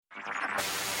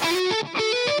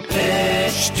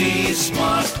HT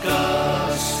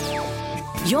Smartcast.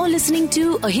 You're listening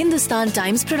to a Hindustan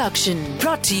Times production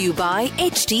brought to you by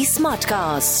HT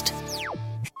Smartcast.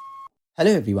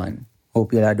 Hello everyone,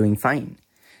 hope you all are doing fine.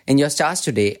 In your stars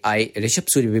today, I, Rishabh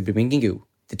Suri, will be bringing you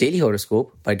the Daily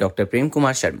Horoscope by Dr. Prem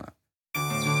Kumar Sharma.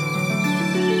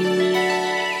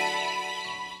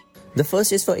 The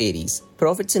first is for Aries.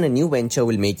 Profits in a new venture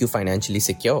will make you financially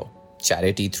secure.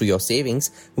 Charity through your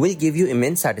savings will give you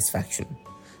immense satisfaction.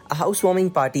 A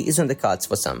housewarming party is on the cards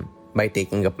for some. By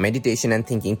taking up meditation and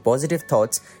thinking positive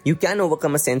thoughts, you can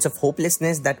overcome a sense of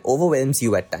hopelessness that overwhelms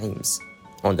you at times.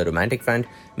 On the romantic front,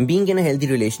 being in a healthy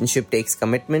relationship takes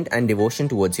commitment and devotion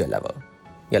towards your lover.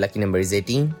 Your lucky number is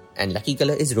 18 and lucky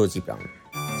color is rosy brown.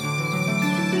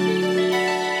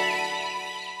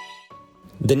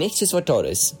 The next is for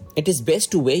Taurus. It is best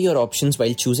to weigh your options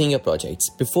while choosing your projects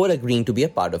before agreeing to be a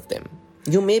part of them.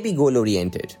 You may be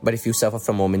goal-oriented, but if you suffer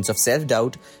from moments of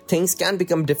self-doubt, things can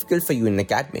become difficult for you in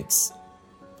academics.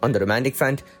 On the romantic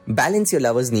front, balance your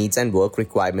lover's needs and work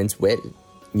requirements well.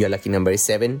 Your lucky number is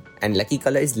 7 and lucky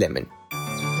color is lemon.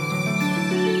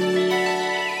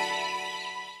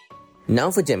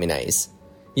 Now for Geminis.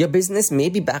 Your business may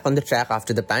be back on the track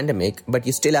after the pandemic, but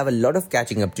you still have a lot of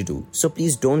catching up to do, so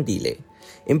please don't delay.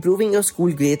 Improving your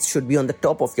school grades should be on the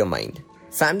top of your mind.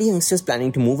 Family youngsters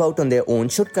planning to move out on their own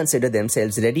should consider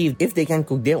themselves ready if they can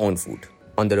cook their own food.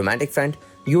 On the romantic front,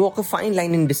 you walk a fine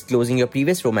line in disclosing your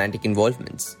previous romantic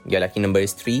involvements. Your lucky number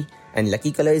is 3 and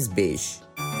lucky color is beige.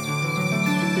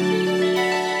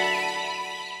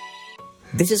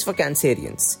 This is for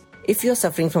Cancerians. If you are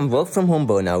suffering from work from home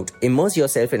burnout, immerse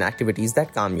yourself in activities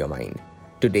that calm your mind.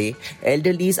 Today,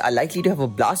 elderlies are likely to have a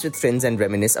blast with friends and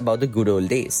reminisce about the good old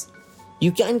days.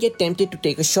 You can get tempted to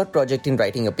take a short project in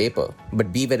writing a paper,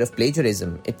 but beware of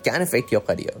plagiarism, it can affect your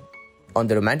career. On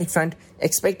the romantic front,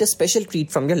 expect a special treat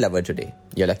from your lover today.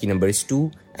 Your lucky number is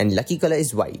 2 and lucky color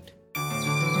is white.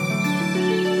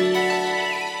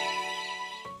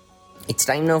 It's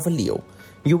time now for Leo.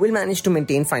 You will manage to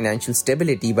maintain financial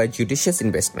stability by judicious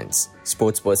investments.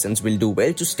 Sportspersons will do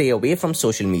well to stay away from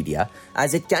social media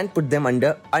as it can put them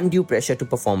under undue pressure to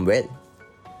perform well.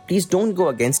 Please don't go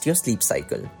against your sleep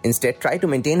cycle. Instead, try to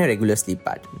maintain a regular sleep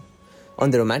pattern. On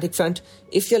the romantic front,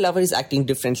 if your lover is acting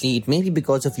differently, it may be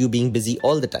because of you being busy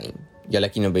all the time. Your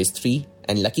lucky number is 3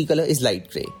 and lucky color is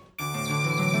light grey.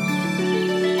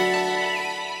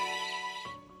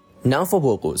 Now for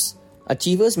Virgos.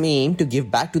 Achievers may aim to give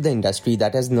back to the industry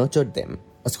that has nurtured them.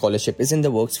 A scholarship is in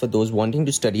the works for those wanting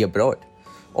to study abroad.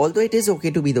 Although it is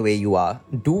okay to be the way you are,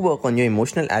 do work on your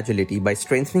emotional agility by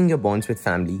strengthening your bonds with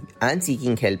family and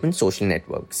seeking help in social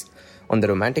networks. On the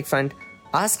romantic front,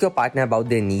 ask your partner about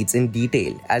their needs in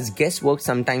detail as guesswork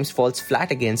sometimes falls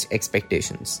flat against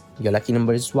expectations. Your lucky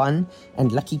number is 1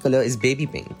 and lucky color is baby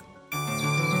pink.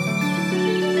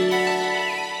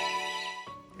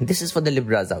 This is for the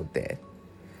Libras out there.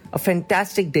 A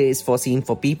fantastic day is foreseen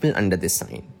for people under this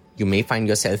sign. You may find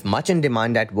yourself much in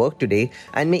demand at work today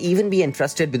and may even be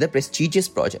entrusted with a prestigious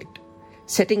project.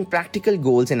 Setting practical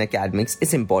goals in academics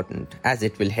is important as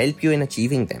it will help you in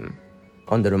achieving them.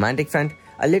 On the romantic front,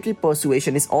 a little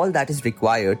persuasion is all that is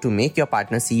required to make your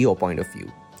partner see your point of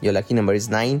view. Your lucky number is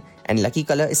 9 and lucky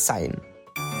color is cyan.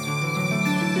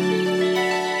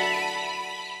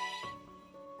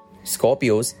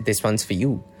 Scorpios, this one's for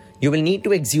you. You will need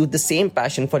to exude the same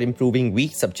passion for improving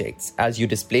weak subjects as you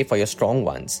display for your strong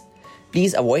ones.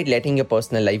 Please avoid letting your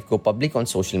personal life go public on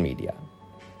social media.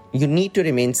 You need to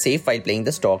remain safe while playing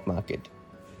the stock market.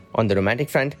 On the romantic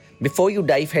front, before you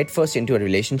dive headfirst into a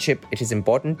relationship, it is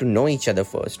important to know each other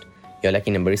first. Your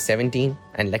lucky number is 17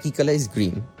 and lucky color is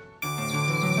green.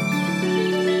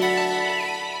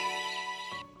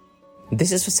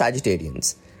 This is for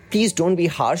Sagittarians. Please don't be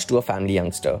harsh to a family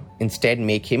youngster. Instead,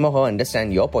 make him or her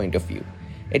understand your point of view.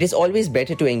 It is always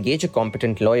better to engage a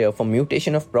competent lawyer for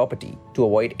mutation of property to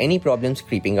avoid any problems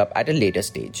creeping up at a later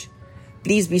stage.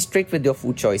 Please be strict with your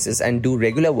food choices and do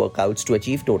regular workouts to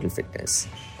achieve total fitness.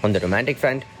 On the romantic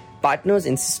front, partners'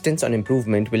 insistence on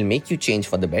improvement will make you change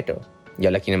for the better.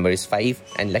 Your lucky number is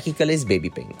 5 and lucky color is baby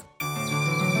pink.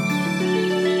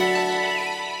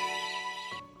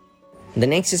 The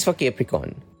next is for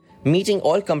Capricorn. Meeting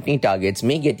all company targets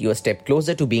may get you a step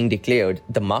closer to being declared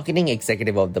the marketing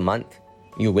executive of the month.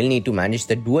 You will need to manage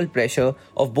the dual pressure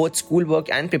of both schoolwork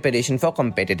and preparation for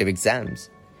competitive exams.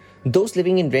 Those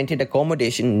living in rented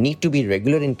accommodation need to be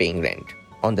regular in paying rent.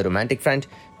 On the romantic front,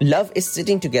 love is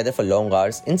sitting together for long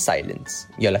hours in silence.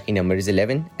 Your lucky number is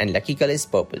 11 and lucky color is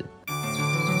purple.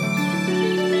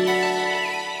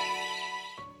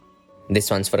 This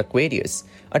one's for Aquarius.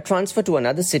 A transfer to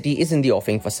another city is in the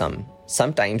offing for some.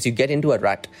 Sometimes you get into a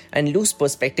rut and lose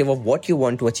perspective of what you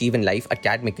want to achieve in life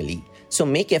academically, so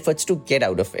make efforts to get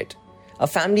out of it. A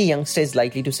family youngster is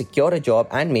likely to secure a job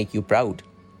and make you proud.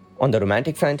 On the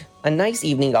romantic front, a nice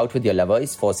evening out with your lover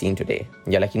is foreseen today.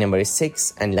 Your lucky number is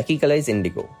 6 and lucky color is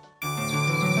indigo.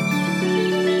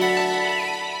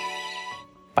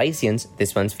 Pisceans,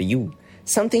 this one's for you.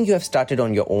 Something you have started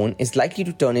on your own is likely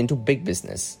to turn into big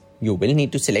business. You will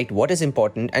need to select what is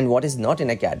important and what is not in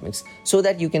academics so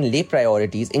that you can lay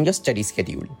priorities in your study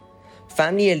schedule.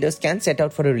 Family elders can set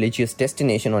out for a religious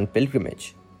destination on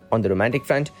pilgrimage. On the romantic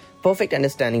front, perfect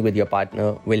understanding with your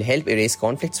partner will help erase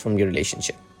conflicts from your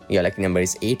relationship. Your lucky number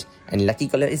is 8 and lucky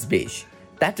color is beige.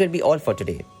 That will be all for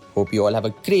today. Hope you all have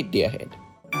a great day ahead.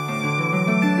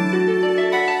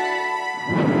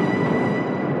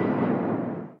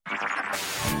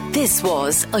 This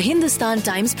was a Hindustan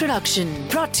Times production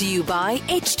brought to you by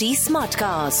HT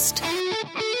Smartcast.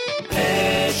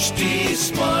 HT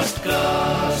Smartcast.